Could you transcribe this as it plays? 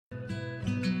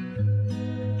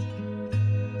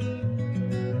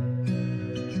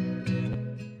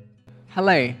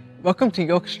Hello, welcome to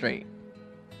York Street.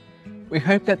 We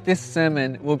hope that this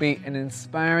sermon will be an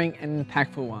inspiring and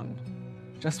impactful one,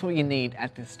 just what you need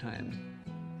at this time.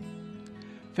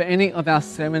 For any of our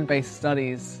sermon-based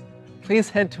studies, please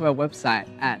head to our website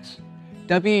at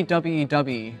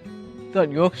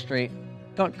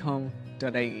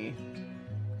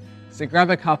www.yorkstreet.com.au. So grab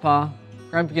a cuppa,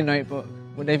 grab your notebook,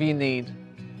 whatever you need,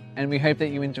 and we hope that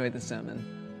you enjoy the sermon.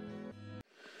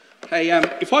 Hey,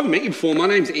 if I haven't met you before, my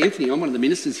name's Anthony. I'm one of the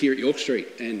ministers here at York Street,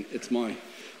 and it's my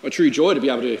true joy to be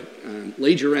able to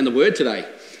lead you around the Word today.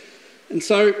 And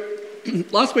so,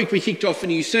 last week we kicked off a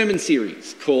new sermon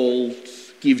series called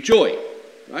Give Joy,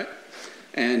 right?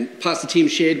 And Pastor Tim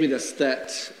shared with us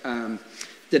that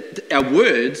our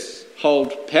words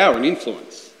hold power and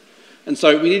influence. And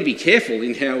so we need to be careful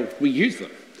in how we use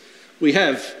them. We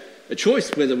have a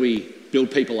choice whether we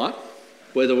build people up,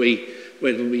 whether we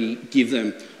give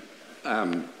them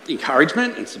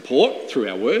encouragement and support through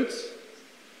our words,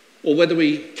 or whether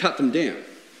we cut them down,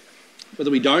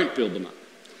 whether we don't build them up.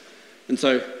 And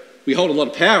so we hold a lot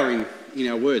of power in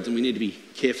our words, and we need to be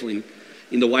careful in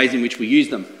the ways in which we use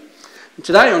them. And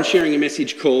today I'm sharing a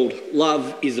message called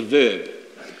Love is a Verb,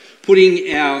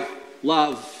 putting our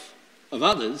love of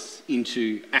others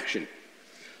into action,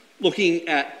 looking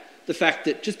at the fact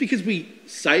that just because we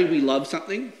say we love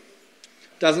something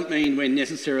doesn't mean we're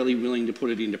necessarily willing to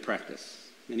put it into practice.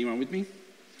 Anyone with me?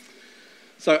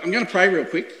 So I'm going to pray real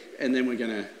quick, and then we're going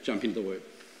to jump into the Word.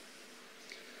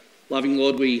 Loving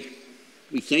Lord, we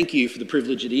thank you for the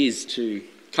privilege it is to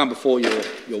come before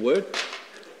your Word,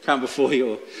 come before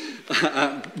you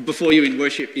in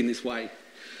worship in this way.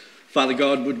 Father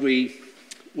God, would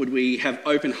we have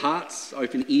open hearts,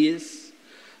 open ears,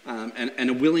 and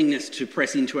a willingness to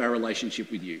press into our relationship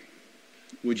with you?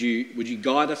 Would you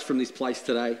guide us from this place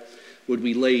today? Would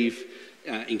we leave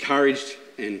encouraged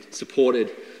and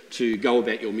supported to go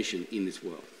about your mission in this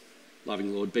world?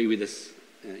 Loving Lord, be with us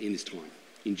in this time.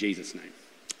 In Jesus' name,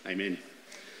 amen.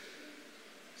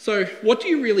 So, what do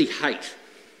you really hate?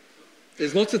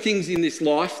 There's lots of things in this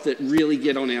life that really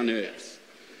get on our nerves.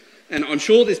 And I'm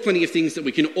sure there's plenty of things that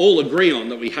we can all agree on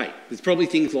that we hate. There's probably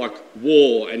things like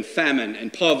war and famine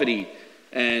and poverty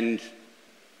and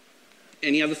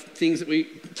any other things that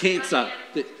cancer.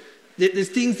 There's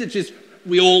things that just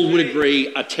we all would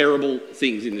agree are terrible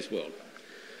things in this world.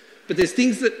 But there's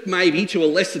things that maybe to a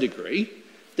lesser degree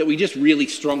that we just really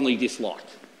strongly dislike.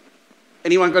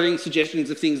 Anyone got any suggestions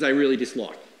of things they really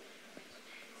dislike?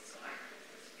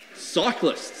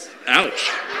 Cyclists.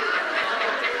 Ouch.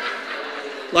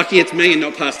 Lucky it's me and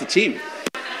not Pastor Tim.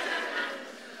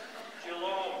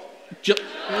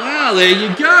 Well, there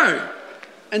you go.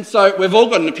 And so we've all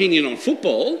got an opinion on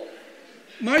football.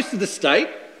 Most of the state,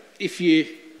 if you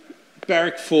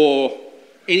barrack for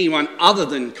anyone other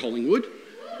than Collingwood,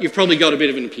 you've probably got a bit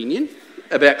of an opinion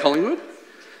about Collingwood.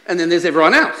 And then there's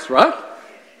everyone else, right?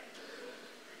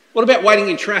 What about waiting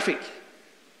in traffic?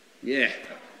 Yeah.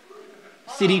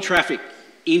 City traffic,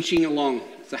 inching along,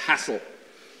 it's a hassle.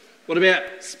 What about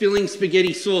spilling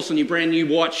spaghetti sauce on your brand new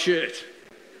white shirt?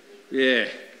 Yeah.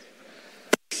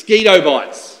 Mosquito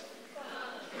bites.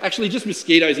 Actually, just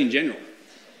mosquitoes in general.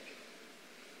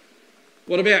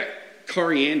 What about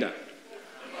coriander?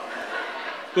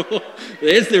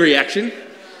 There's the reaction.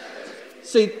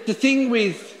 See, the thing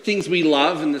with things we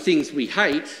love and the things we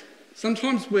hate,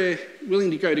 sometimes we're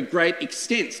willing to go to great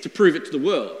extents to prove it to the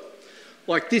world.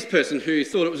 Like this person who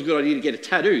thought it was a good idea to get a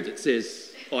tattoo that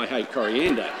says, "I hate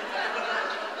coriander."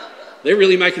 They're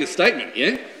really making a statement,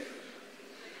 yeah?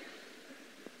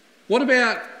 What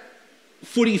about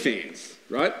footy fans?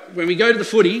 Right? When we go to the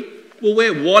footy, we'll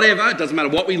wear whatever. It doesn't matter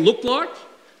what we look like.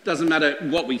 Doesn't matter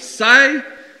what we say.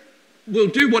 We'll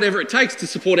do whatever it takes to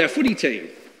support our footy team.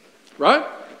 Right?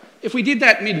 If we did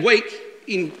that midweek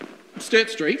in Sturt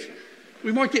Street,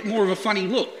 we might get more of a funny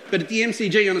look. But at the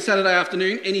MCG on a Saturday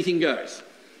afternoon, anything goes.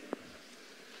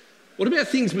 What about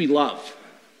things we love?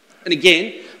 And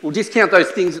again, we'll discount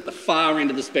those things at the far end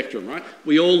of the spectrum, right?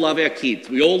 We all love our kids.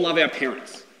 We all love our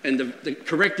parents. And the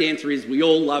correct answer is we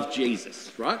all love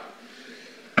Jesus, right?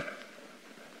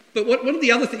 But what are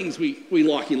the other things we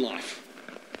like in life?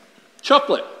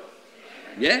 Chocolate.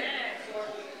 Yeah?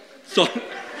 So,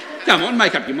 come on,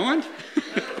 make up your mind.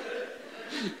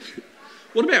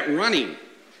 What about running?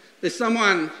 There's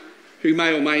someone who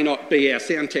may or may not be our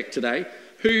sound tech today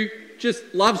who just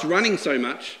loves running so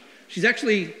much, she's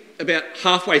actually about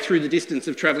halfway through the distance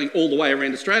of travelling all the way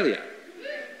around Australia.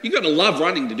 You've got to love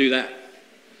running to do that.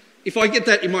 If I get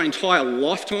that in my entire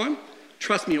lifetime,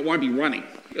 trust me, it won't be running.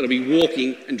 It'll be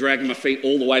walking and dragging my feet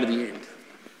all the way to the end.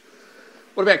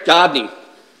 What about gardening?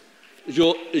 Is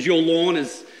your lawn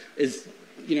as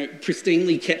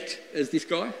pristinely kept as this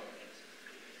guy.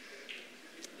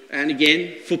 And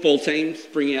again, football teams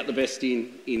bring out the best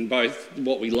in both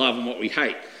what we love and what we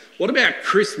hate. What about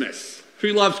Christmas?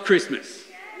 Who loves Christmas?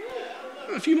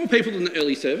 A few more people than the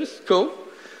early service. Cool.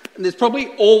 And there's probably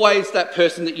always that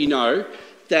person that you know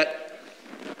that...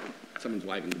 Someone's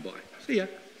waving goodbye. See ya.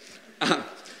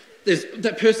 There's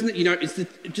that person that you know is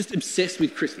just obsessed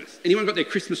with Christmas. Anyone got their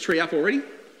Christmas tree up already?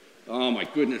 Oh my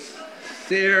goodness.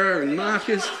 Sarah and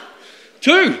Marcus.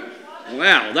 2.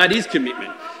 Wow, that is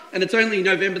commitment. And it's only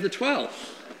November the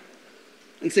 12th.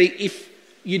 And see, if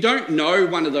you don't know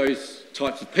one of those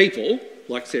types of people,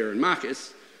 like Sarah and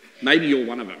Marcus, maybe you're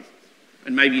one of them.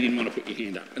 And maybe you didn't want to put your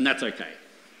hand up, and that's okay.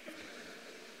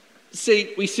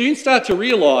 See, we soon start to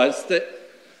realise that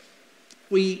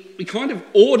we kind of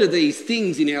order these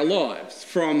things in our lives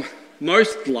from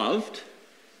most loved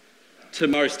to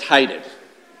most hated,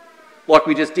 like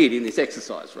we just did in this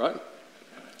exercise, right?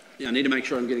 Now, I need to make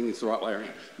sure I'm getting this the right way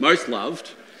around. Most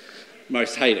loved,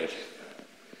 most hated.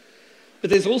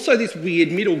 But there's also this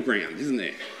weird middle ground, isn't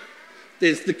there?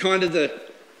 There's the kind of the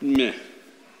meh.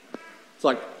 It's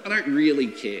like, I don't really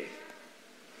care.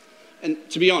 And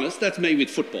to be honest, that's me with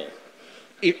football.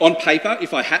 On paper,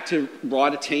 if I had to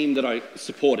write a team that I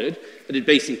supported, it'd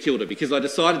be St Kilda, because I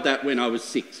decided that when I was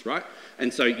 6, right?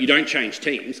 And so you don't change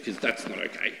teams, because that's not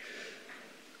okay.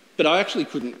 But I actually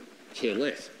couldn't care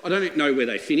less. I don't know where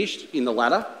they finished in the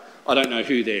ladder. I don't know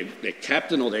who their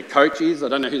captain or their coach is. I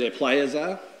don't know who their players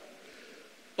are.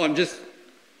 I'm just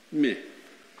meh.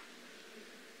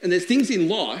 And there's things in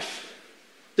life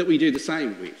that we do the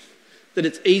same with, that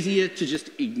it's easier to just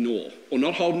ignore or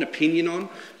not hold an opinion on,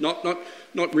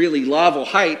 not really love or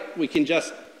hate. We can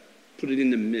just put it in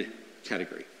the meh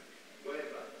category.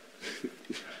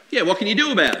 Yeah, what can you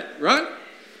do about it, right?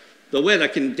 The weather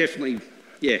can definitely,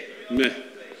 meh,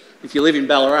 if you live in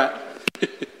Ballarat.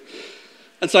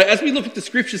 And so as we look at the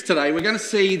scriptures today, we're going to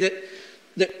see that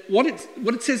what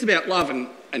it says about love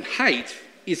and hate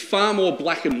is far more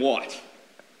black and white.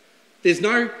 There's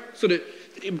no sort of...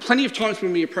 Plenty of times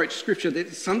when we approach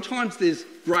scripture, sometimes there's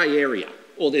grey area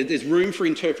or there's room for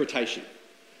interpretation.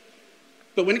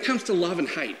 But when it comes to love and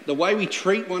hate, the way we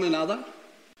treat one another,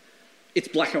 it's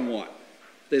black and white.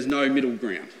 There's no middle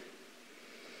ground.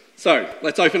 So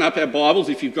let's open up our Bibles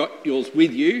if you've got yours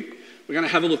with you. We're going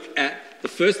to have a look at the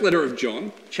first letter of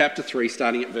John, chapter 3,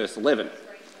 starting at verse 11.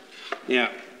 Now,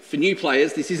 for new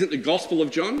players, this isn't the Gospel of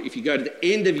John. If you go to the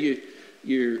end of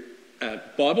your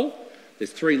Bible,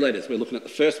 there's 3 letters. We're looking at the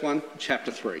first one,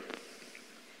 chapter 3.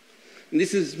 And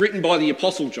this is written by the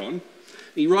Apostle John.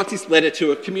 He writes this letter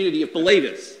to a community of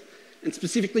believers. And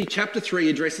specifically, chapter 3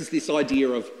 addresses this idea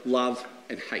of love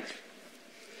and hate.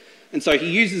 And so he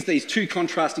uses these 2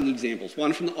 contrasting examples,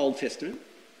 one from the Old Testament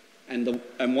and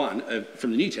one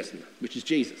from the New Testament, which is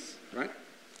Jesus, right?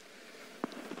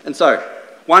 And so,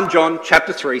 1 John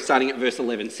chapter 3, starting at verse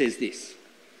 11, says this: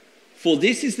 "For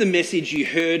this is the message you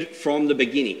heard from the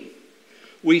beginning.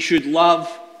 We should love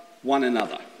one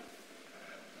another."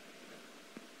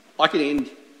 I could end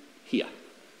here.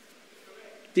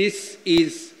 This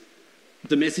is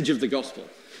the message of the gospel.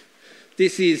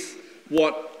 This is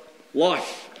what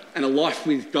life and a life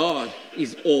with God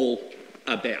is all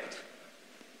about.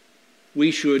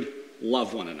 We should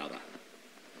love one another.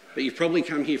 But you've probably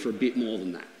come here for a bit more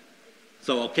than that.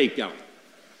 So I'll keep going.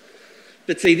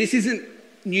 But see, this isn't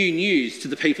new news to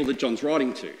the people that John's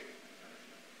writing to.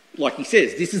 Like he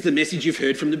says, this is the message you've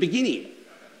heard from the beginning.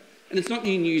 And it's not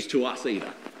new news to us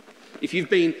either. If you've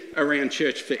been around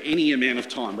church for any amount of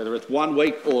time, whether it's 1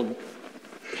 week or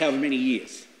however many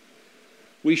years,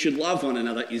 we should love one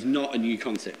another is not a new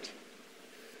concept.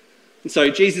 And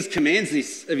so Jesus commands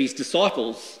this of his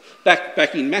disciples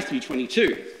back in Matthew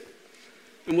 22.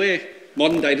 And we're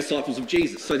modern day disciples of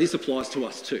Jesus, so this applies to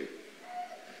us too.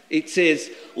 It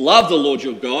says, "Love the Lord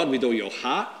your God with all your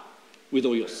heart, with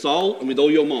all your soul, and with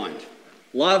all your mind.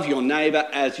 Love your neighbour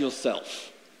as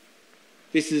yourself."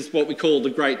 This is what we call the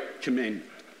Great Commandment.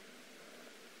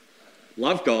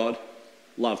 Love God,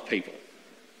 love people.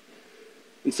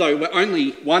 And so we're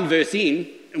only 1 verse in,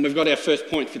 and we've got our first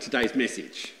point for today's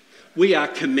message. We are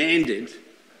commanded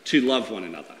to love one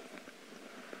another.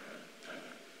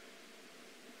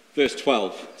 Verse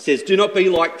 12 says, "Do not be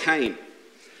like Cain,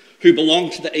 who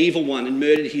belonged to the evil one and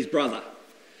murdered his brother.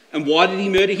 And why did he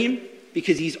murder him?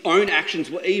 Because his own actions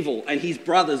were evil and his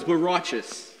brothers were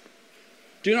righteous.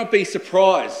 Do not be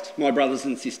surprised, my brothers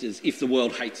and sisters, if the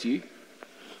world hates you.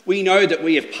 We know that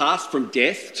we have passed from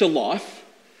death to life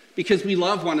because we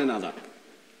love one another.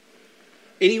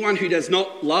 Anyone who does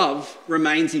not love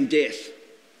remains in death.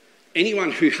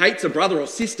 Anyone who hates a brother or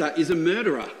sister is a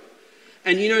murderer.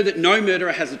 And you know that no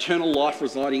murderer has eternal life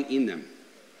residing in them.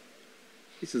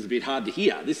 This is a bit hard to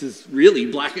hear. This is really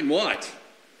black and white.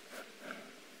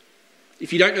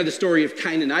 If you don't know the story of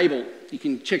Cain and Abel, you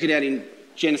can check it out in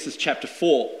Genesis chapter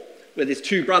 4, where there's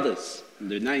two brothers. And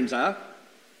their names are?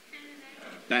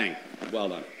 Bang. Well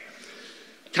done.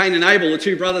 Cain and Abel are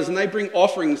two brothers, and they bring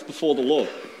offerings before the Lord.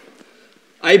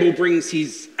 Abel brings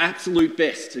his absolute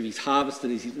best of his harvest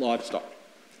and his livestock.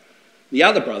 The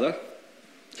other brother,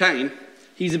 Cain,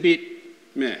 he's a bit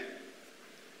meh.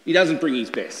 He doesn't bring his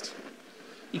best.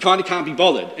 He kind of can't be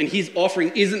bothered, and his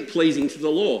offering isn't pleasing to the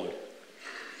Lord.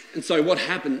 And so what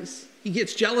happens? He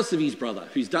gets jealous of his brother,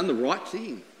 who's done the right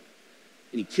thing,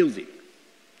 and he kills him.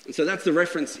 And so that's the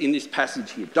reference in this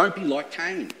passage here. Don't be like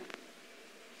Cain.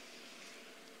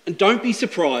 And don't be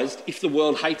surprised if the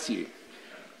world hates you.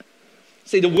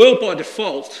 See, the world by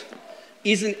default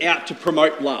isn't out to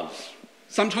promote love.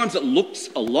 Sometimes it looks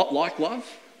a lot like love.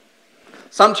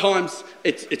 Sometimes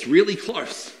it's really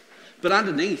close, but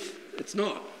underneath, it's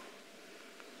not.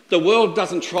 The world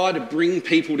doesn't try to bring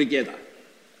people together.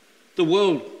 The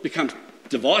world becomes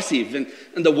divisive,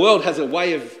 and the world has a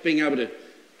way of being able to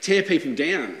tear people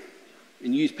down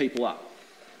and use people up.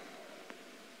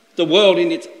 The world,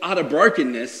 in its utter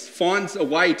brokenness, finds a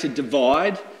way to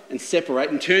divide and separate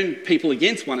and turn people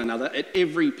against one another at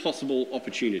every possible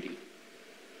opportunity.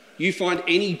 You find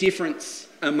any difference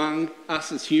among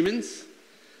us as humans,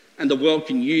 and the world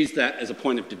can use that as a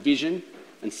point of division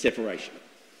and separation.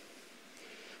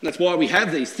 And that's why we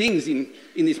have these things in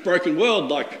this broken world,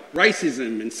 like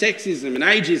racism and sexism and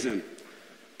ageism,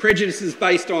 prejudices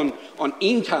based on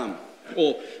income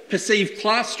or perceived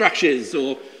class structures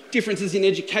or differences in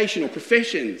education or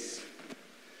professions.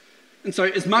 And so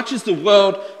as much as the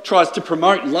world tries to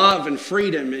promote love and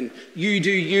freedom and you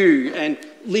do you and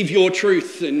live your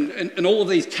truth and all of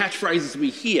these catchphrases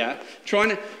we hear,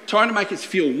 trying to make us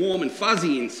feel warm and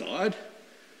fuzzy inside,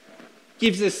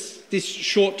 gives us this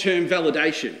short-term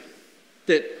validation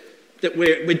that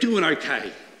we're doing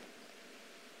okay.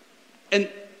 And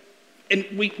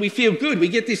we feel good. We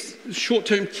get this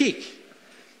short-term kick.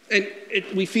 And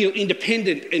we feel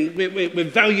independent and we're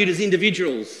valued as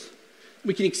individuals.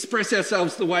 We can express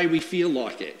ourselves the way we feel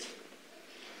like it.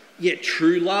 Yet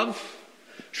true love,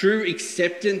 true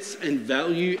acceptance and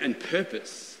value and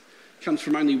purpose comes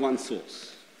from only one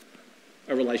source: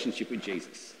 a relationship with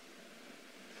Jesus.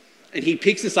 And he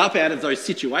picks us up out of those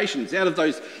situations, out of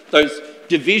those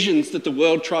divisions that the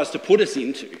world tries to put us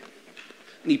into.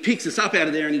 And he picks us up out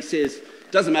of there and he says,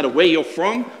 doesn't matter where you're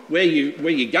from, where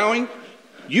you're going,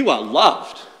 you are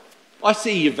loved. I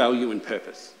see your value and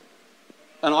purpose.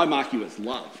 And I mark you as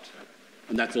loved.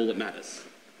 And that's all that matters.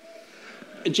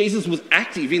 And Jesus was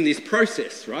active in this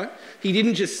process, right? He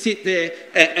didn't just sit there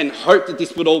and hope that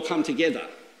this would all come together.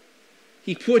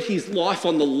 He put his life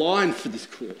on the line for this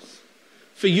cause,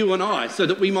 for you and I, so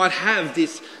that we might have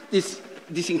this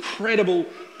incredible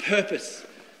purpose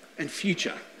and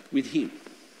future with him.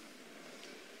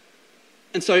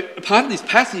 And so a part of this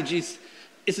passage is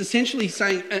essentially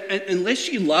saying, unless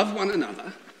you love one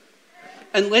another,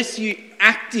 unless you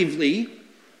actively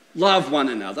love one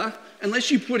another,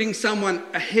 unless you're putting someone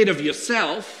ahead of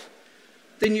yourself,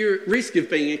 then you're at risk of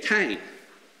being a Cain.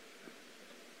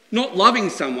 Not loving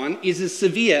someone is as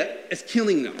severe as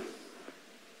killing them.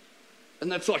 And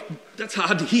that's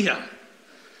hard to hear.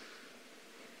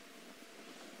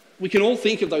 We can all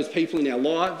think of those people in our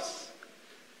lives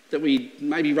that we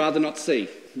maybe rather not see,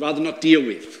 rather not deal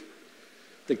with,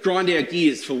 that grind our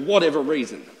gears for whatever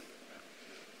reason.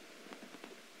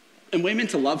 And we're meant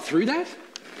to love through that.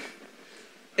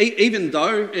 Even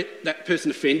though that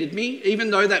person offended me,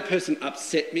 even though that person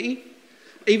upset me,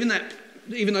 even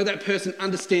though that person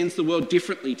understands the world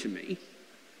differently to me,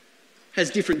 has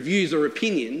different views or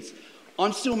opinions,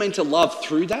 I'm still meant to love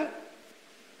through that.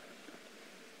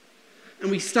 And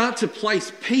we start to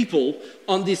place people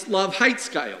on this love-hate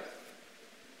scale.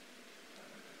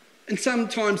 And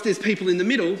sometimes there's people in the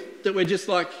middle that we're just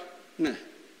like, nah.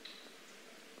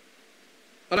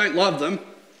 I don't love them.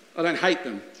 I don't hate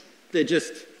them. They're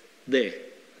just there.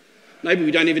 Maybe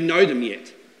we don't even know them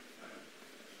yet.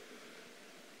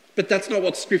 But that's not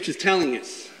what Scripture's telling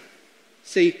us.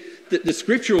 See, the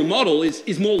scriptural model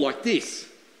is more like this.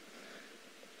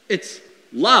 It's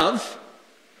love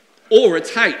or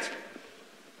it's hate.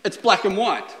 It's black and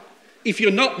white. If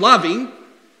you're not loving,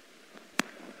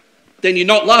 then you're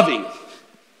not loving.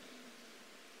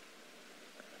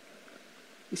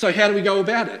 And so how do we go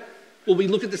about it? Well, we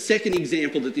look at the second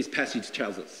example that this passage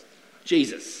tells us,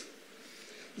 Jesus.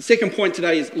 The second point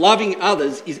today is loving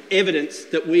others is evidence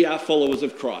that we are followers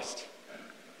of Christ.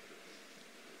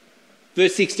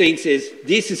 Verse 16 says,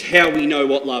 this is how we know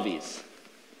what love is.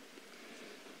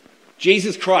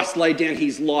 Jesus Christ laid down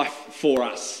his life for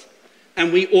us,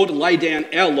 and we ought to lay down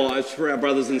our lives for our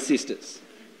brothers and sisters.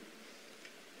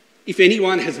 If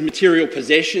anyone has material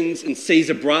possessions and sees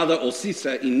a brother or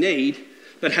sister in need,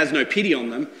 but has no pity on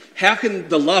them, how can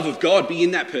the love of God be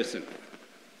in that person?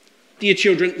 Dear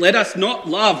children, let us not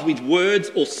love with words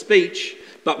or speech,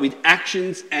 but with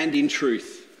actions and in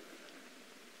truth.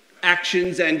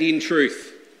 Actions and in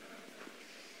truth.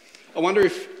 I wonder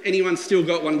if anyone's still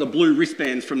got one of the blue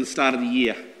wristbands from the start of the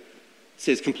year. It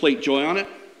says complete joy on it.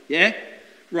 Yeah?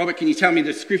 Robert, can you tell me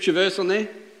the scripture verse on there?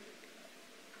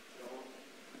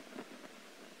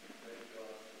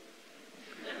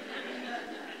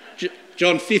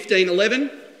 John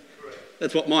 15:11?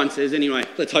 That's what mine says anyway.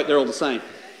 Let's hope they're all the same.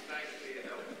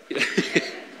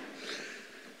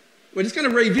 We're just going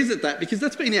to revisit that because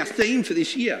that's been our theme for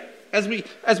this year. As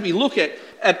we look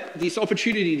at this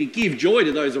opportunity to give joy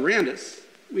to those around us,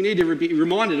 we need to be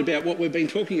reminded about what we've been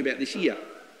talking about this year.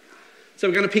 So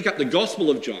we're going to pick up the Gospel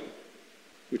of John,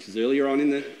 which is earlier on in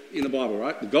the Bible,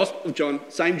 right? The Gospel of John,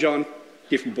 same John,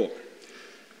 different book.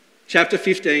 Chapter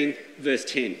 15, verse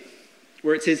 10,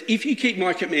 where it says, if you keep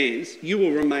my commands, you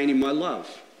will remain in my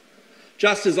love,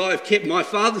 just as I have kept my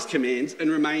Father's commands and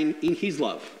remain in his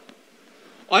love.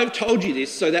 I have told you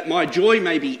this so that my joy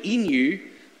may be in you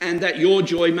and that your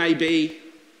joy may be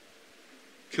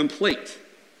complete.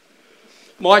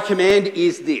 My command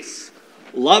is this: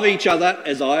 love each other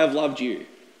as I have loved you.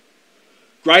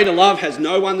 Greater love has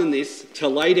no one than this, to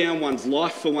lay down one's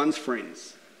life for one's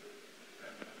friends.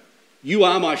 You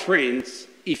are my friends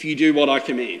if you do what I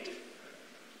command.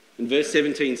 And verse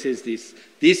 17 says this: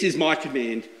 this is my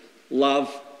command,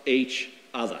 love each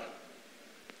other.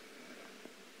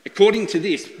 According to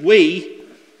this, we,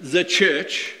 the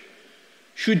church,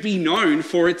 should be known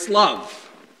for its love.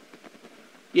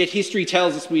 Yet history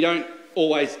tells us we don't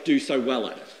always do so well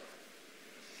at it.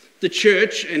 The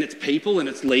church and its people and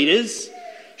its leaders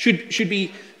should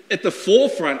be at the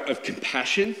forefront of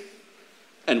compassion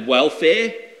and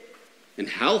welfare and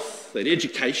health and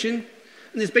education.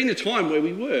 And there's been a time where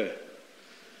we were.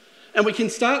 And we can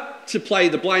start to play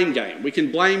the blame game. We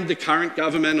can blame the current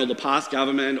government or the past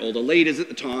government or the leaders at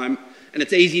the time, and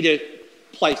it's easy to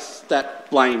place that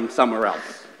blame somewhere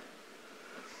else.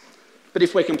 But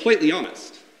if we're completely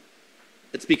honest,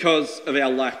 it's because of our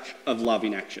lack of love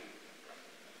in action.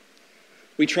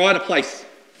 We try to place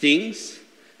things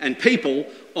and people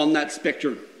on that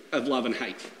spectrum of love and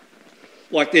hate.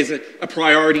 Like there's a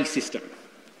priority system,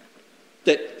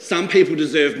 that some people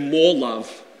deserve more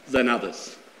love than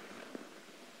others.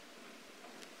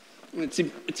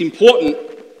 It's important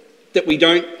that we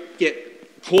don't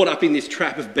get caught up in this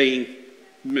trap of being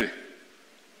meh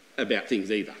about things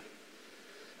either.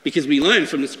 Because we learn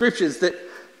from the scriptures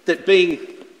that being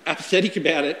apathetic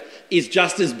about it is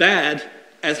just as bad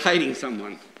as hating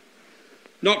someone.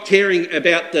 Not caring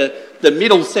about the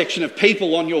middle section of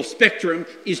people on your spectrum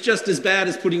is just as bad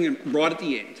as putting them right at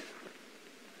the end.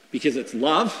 Because it's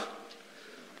love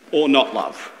or not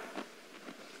love.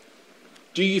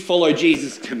 Do you follow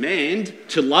Jesus' command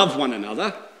to love one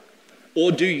another,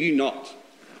 or do you not?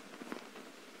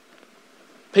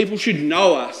 People should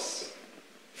know us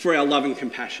for our love and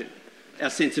compassion, our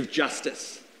sense of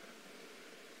justice.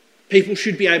 People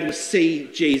should be able to see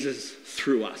Jesus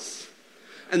through us.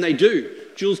 And they do.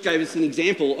 Jules gave us an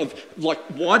example of,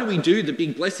 why do we do the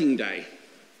Big Blessing Day?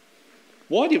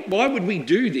 Why would we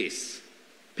do this?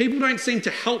 People don't seem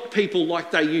to help people like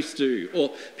they used to,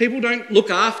 or people don't look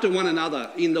after one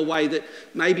another in the way that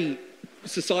maybe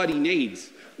society needs.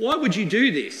 Why would you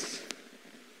do this?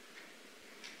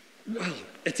 Well,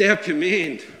 it's our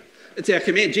command. It's our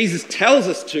command. Jesus tells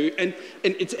us to, and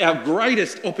it's our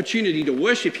greatest opportunity to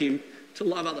worship him, to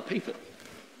love other people.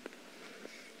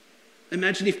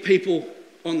 Imagine if people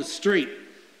on the street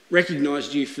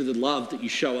recognised you for the love that you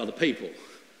show other people.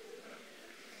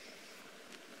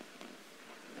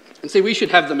 And see, we should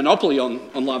have the monopoly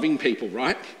on loving people,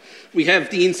 right? We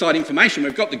have the inside information.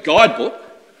 We've got the guidebook.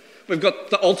 We've got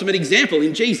the ultimate example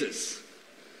in Jesus.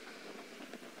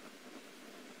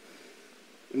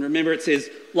 And remember, it says,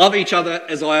 love each other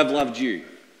as I have loved you.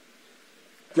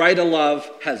 Greater love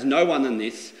has no one than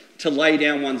this, to lay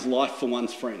down one's life for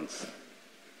one's friends.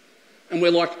 And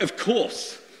we're like, of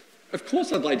course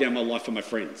I'd lay down my life for my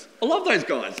friends. I love those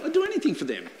guys. I'd do anything for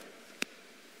them.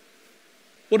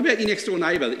 What about your next door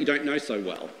neighbour that you don't know so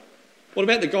well? What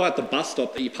about the guy at the bus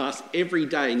stop that you pass every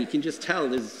day and you can just tell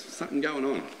there's something going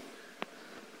on?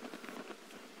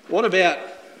 What about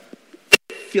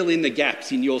fill in the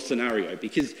gaps in your scenario,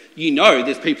 because you know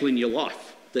there's people in your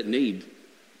life that need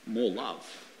more love?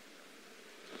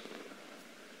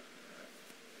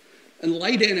 and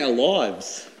lay down our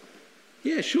lives.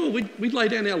 Yeah, sure, we'd lay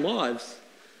down our lives,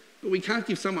 but we can't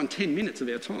give someone 10 minutes of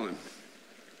our time.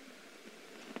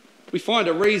 We find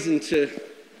a reason to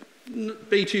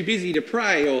be too busy to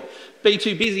pray or be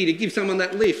too busy to give someone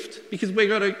that lift because we've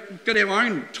got our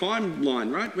own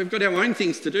timeline, right? We've got our own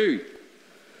things to do.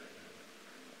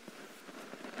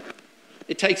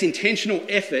 It takes intentional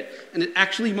effort, and it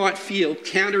actually might feel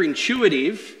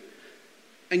counterintuitive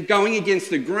and going against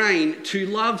the grain to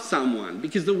love someone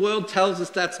because the world tells us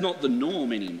that's not the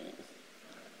norm anymore.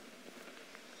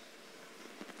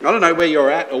 I don't know where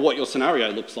you're at or what your scenario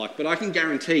looks like, but I can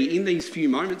guarantee in these few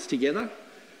moments together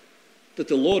that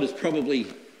the Lord has probably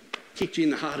kicked you in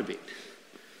the heart a bit.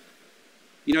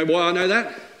 You know why I know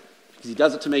that? Because he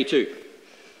does it to me too.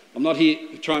 I'm not here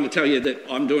trying to tell you that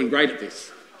I'm doing great at this.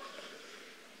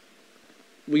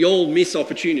 We all miss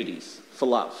opportunities for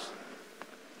love.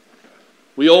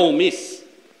 We all miss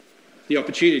the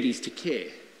opportunities to care.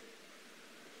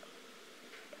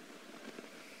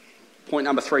 Point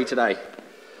number 3 today.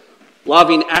 Love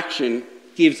in action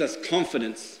gives us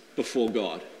confidence before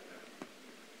God.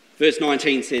 Verse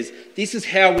 19 says, "This is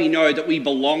how we know that we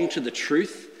belong to the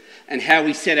truth and how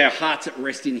we set our hearts at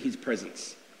rest in his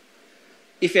presence.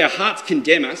 If our hearts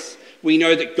condemn us, we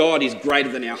know that God is greater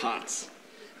than our hearts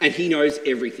and he knows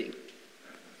everything."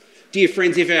 Dear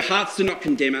friends, if our hearts do not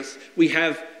condemn us, we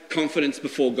have confidence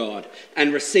before God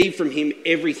and receive from him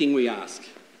everything we ask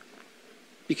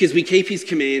because we keep his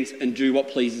commands and do what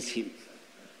pleases him.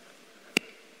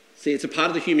 See, it's a part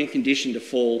of the human condition to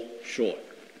fall short.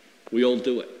 We all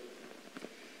do it.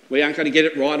 We aren't going to get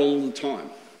it right all the time.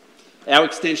 Our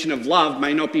extension of love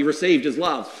may not be received as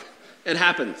love. It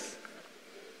happens.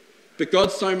 But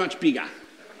God's so much bigger.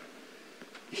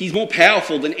 He's more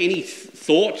powerful than any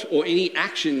thought or any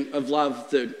action of love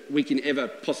that we can ever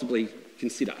possibly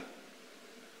consider.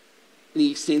 And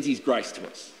he extends his grace to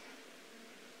us.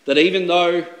 That even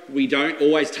though we don't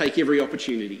always take every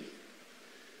opportunity,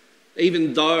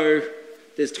 even though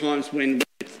there's times when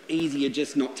it's easier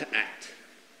just not to act,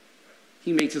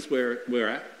 he meets us where we're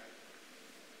at.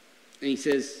 And he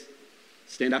says,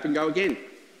 stand up and go again.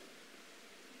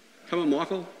 Come on,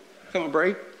 Michael. Come on,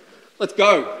 Bree. Let's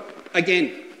go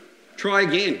again. Try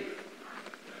again.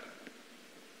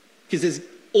 Because there's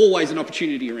always an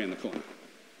opportunity around the corner.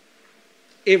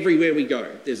 Everywhere we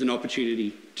go, there's an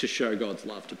opportunity to show God's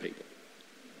love to people.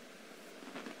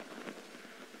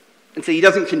 And so he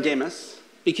doesn't condemn us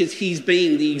because he's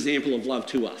being the example of love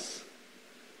to us.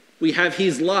 We have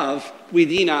his love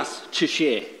within us to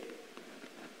share.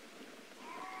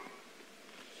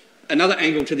 Another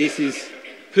angle to this is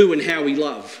who and how we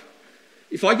love.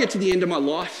 If I get to the end of my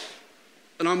life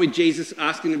and I'm with Jesus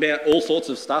asking about all sorts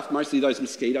of stuff, mostly those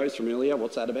mosquitoes from earlier,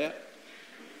 what's that about?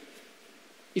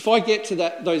 If I get to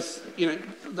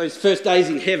those first days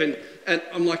in heaven and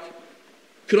I'm like,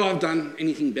 could I have done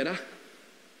anything better?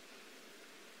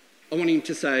 I want him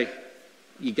to say,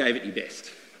 you gave it your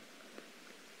best.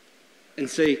 And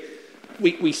see,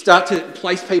 we start to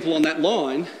place people on that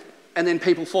line and then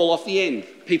people fall off the end.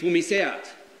 People miss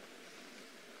out.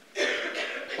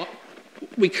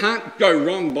 We can't go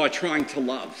wrong by trying to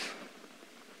love.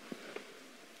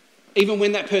 Even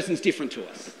when that person's different to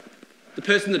us. The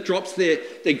person that drops their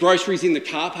groceries in the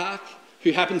car park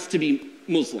who happens to be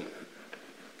Muslim.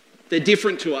 They're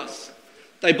different to us.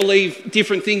 They believe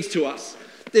different things to us.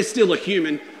 They're still a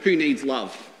human who needs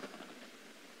love.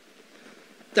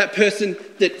 That person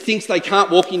that thinks they can't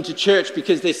walk into church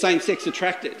because they're same-sex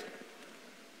attracted.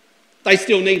 They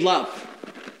still need love.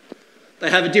 They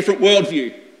have a different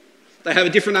worldview. They have a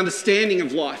different understanding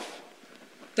of life.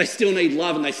 They still need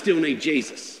love and they still need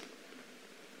Jesus.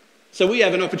 So we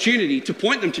have an opportunity to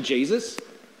point them to Jesus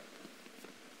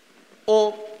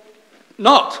or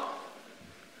not.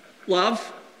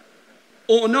 Love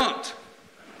or not.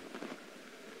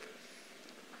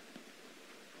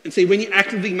 And see, when you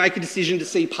actively make a decision to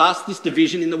see past this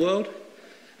division in the world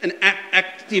and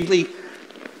actively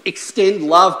extend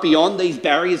love beyond these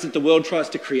barriers that the world tries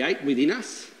to create within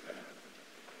us,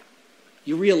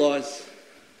 you realise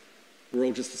we're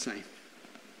all just the same.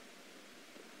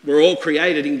 We're all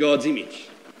created in God's image.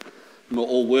 And we're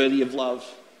all worthy of love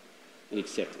and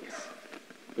acceptance.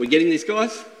 Are we getting this,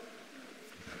 guys?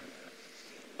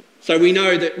 So we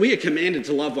know that we are commanded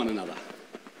to love one another.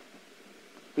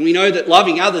 And we know that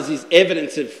loving others is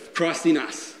evidence of Christ in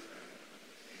us.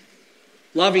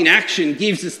 Love in action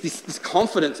gives us this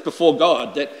confidence before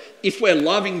God that if we're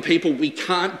loving people, we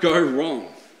can't go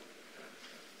wrong.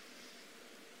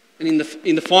 And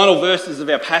in the final verses of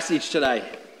our passage today,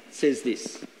 it says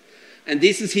this, "And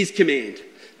this is his command,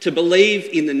 to believe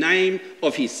in the name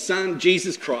of his Son,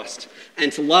 Jesus Christ,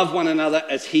 and to love one another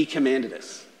as he commanded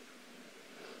us.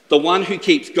 The one who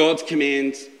keeps God's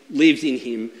commands lives in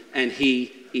him and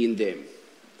he in them.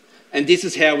 And this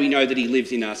is how we know that he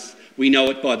lives in us. We know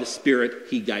it by the Spirit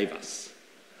he gave us.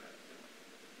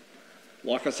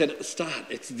 Like I said at the start,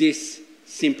 it's this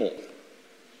simple.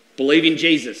 Believe in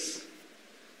Jesus.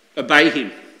 Obey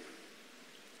him.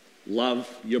 Love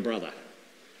your brother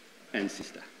and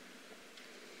sister.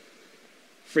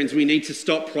 Friends, we need to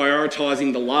stop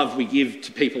prioritising the love we give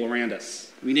to people around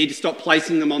us. We need to stop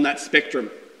placing them on that spectrum.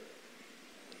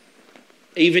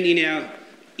 Even in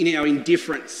our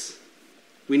indifference,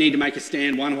 we need to make a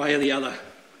stand one way or the other.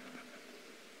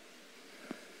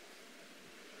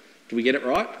 Do we get it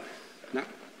right? No.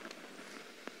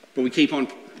 But we keep on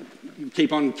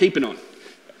keeping on.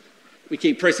 We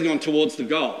keep pressing on towards the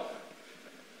goal.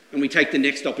 And we take the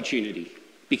next opportunity,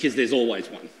 because there's always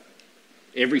one.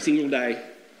 Every single day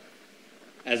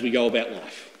as we go about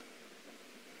life.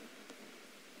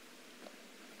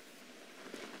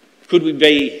 Could we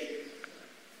be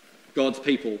God's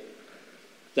people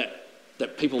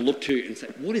that people look to and say,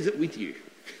 what is it with you?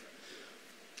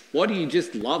 Why do you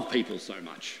just love people so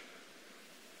much?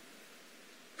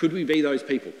 Could we be those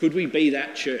people? Could we be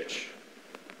that church?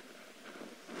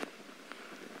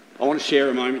 I want to share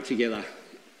a moment together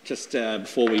just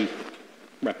before we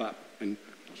wrap up and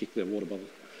kick the water bottle.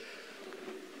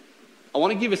 I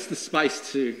want to give us the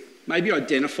space to maybe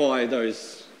identify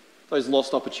those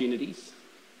lost opportunities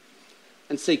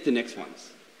and seek the next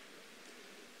ones.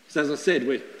 Because as I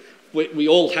said, we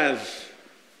all have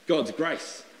God's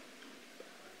grace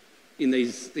in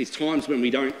these times when we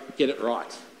don't get it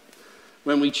right,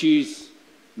 when we choose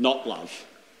not love.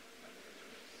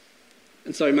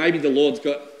 And so maybe the Lord's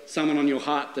got someone on your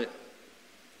heart that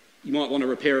you might want to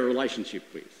repair a relationship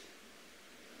with.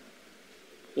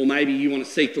 Or maybe you want to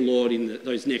seek the Lord in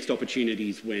those next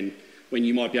opportunities when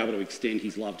you might be able to extend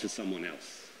his love to someone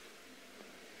else.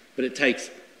 But it takes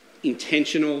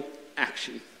intentional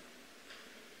action.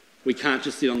 We can't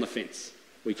just sit on the fence.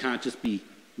 We can't just be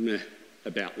meh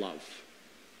about love.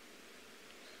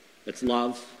 It's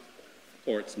love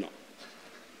or it's not.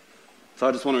 So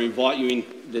I just want to invite you in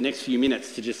the next few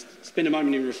minutes to just spend a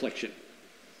moment in reflection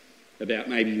about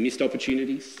maybe missed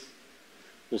opportunities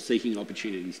or seeking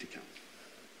opportunities to come.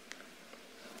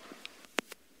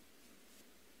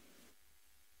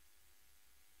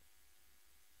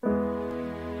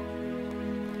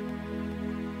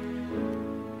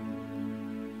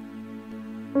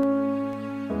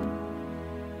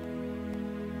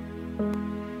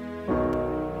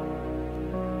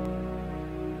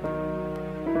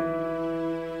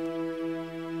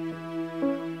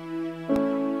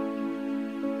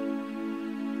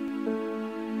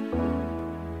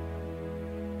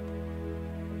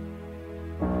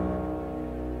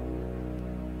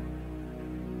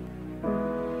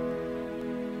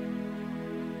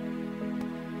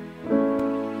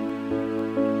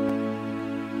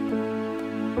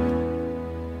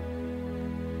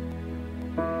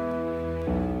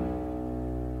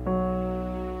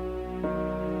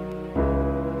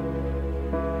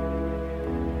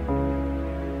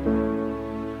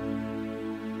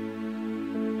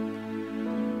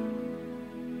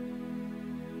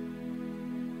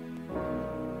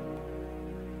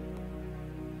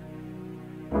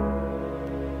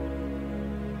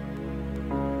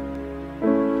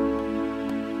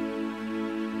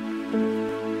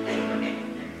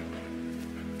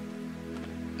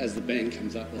 As the band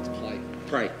comes up, let's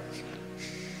pray.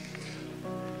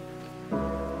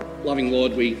 Loving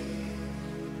Lord, we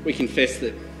confess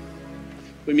that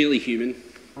we're merely human.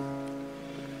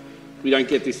 We don't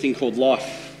get this thing called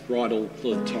life right all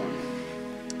the time.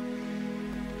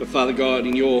 But Father God,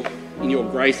 in your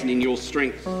grace and in your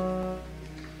strength,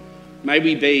 may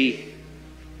we be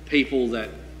people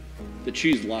that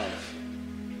choose love,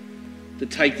 that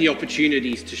take the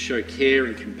opportunities to show care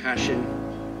and compassion,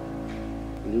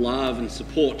 love and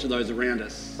support to those around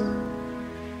us.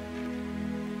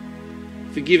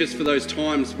 Forgive us for those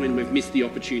times when we've missed the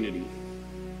opportunity.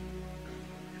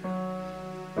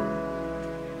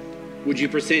 Would you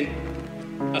present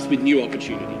us with new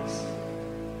opportunities?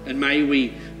 And may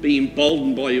we be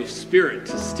emboldened by your Spirit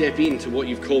to step into what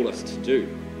you've called us to do.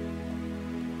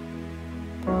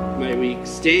 May we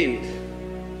extend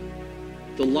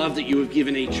the love that you have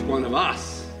given each one of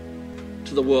us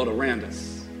to the world around us,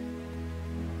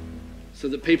 so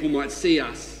that people might see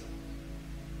us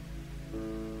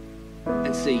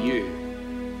and see you.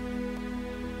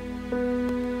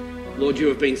 Lord, you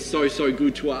have been so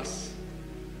good to us,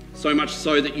 so much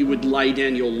so that you would lay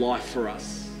down your life for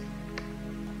us.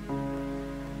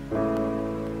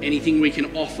 Anything we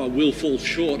can offer will fall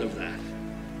short of that.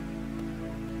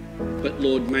 But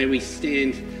Lord, may we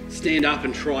stand up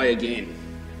and try again.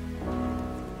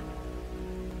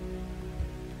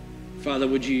 Father,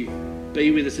 would you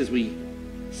be with us as we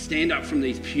stand up from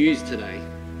these pews today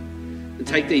and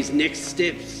take these next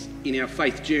steps in our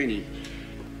faith journey?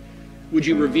 Would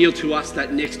you reveal to us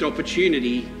that next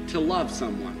opportunity to love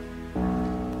someone,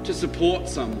 to support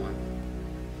someone,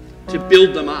 to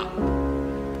build them up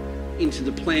into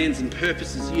the plans and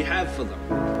purposes you have for them?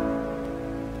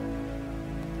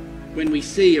 When we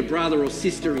see a brother or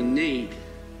sister in need,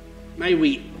 may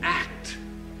we act.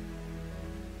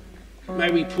 May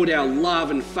we put our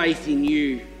love and faith in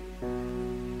you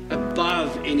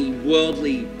above any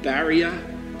worldly barrier,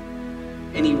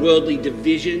 any worldly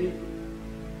division.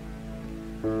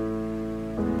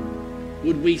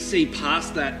 Would we see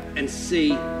past that and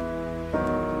see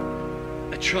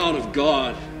a child of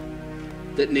God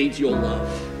that needs your love?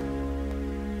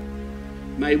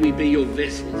 May we be your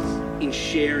vessels in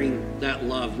sharing that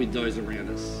love with those around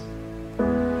us.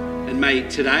 And may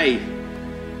today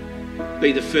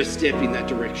be the first step in that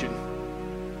direction.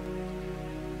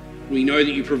 We know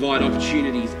that you provide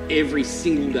opportunities every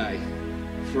single day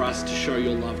for us to show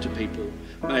your love to people.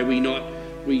 May we not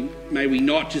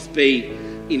just be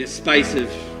in a space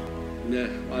of,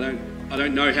 I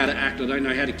don't know how to act, I don't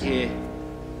know how to care.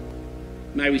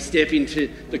 May we step into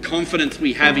the confidence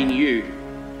we have in you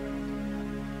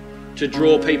to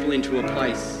draw people into a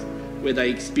place where they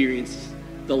experience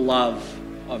the love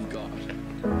of God.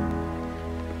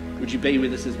 Would you be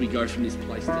with us as we go from this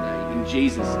place today? In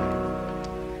Jesus' name,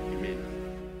 amen.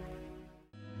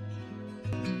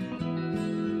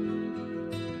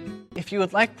 If you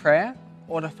would like prayer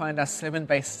or to find our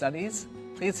sermon-based studies,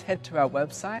 please head to our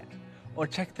website or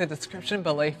check the description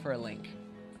below for a link.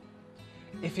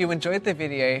 If you enjoyed the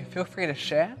video, feel free to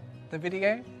share the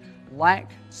video,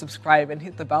 like, subscribe and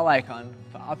hit the bell icon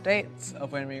for updates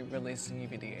of when we release new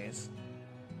videos.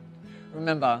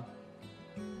 Remember,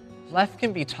 life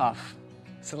can be tough,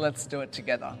 so let's do it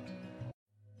together.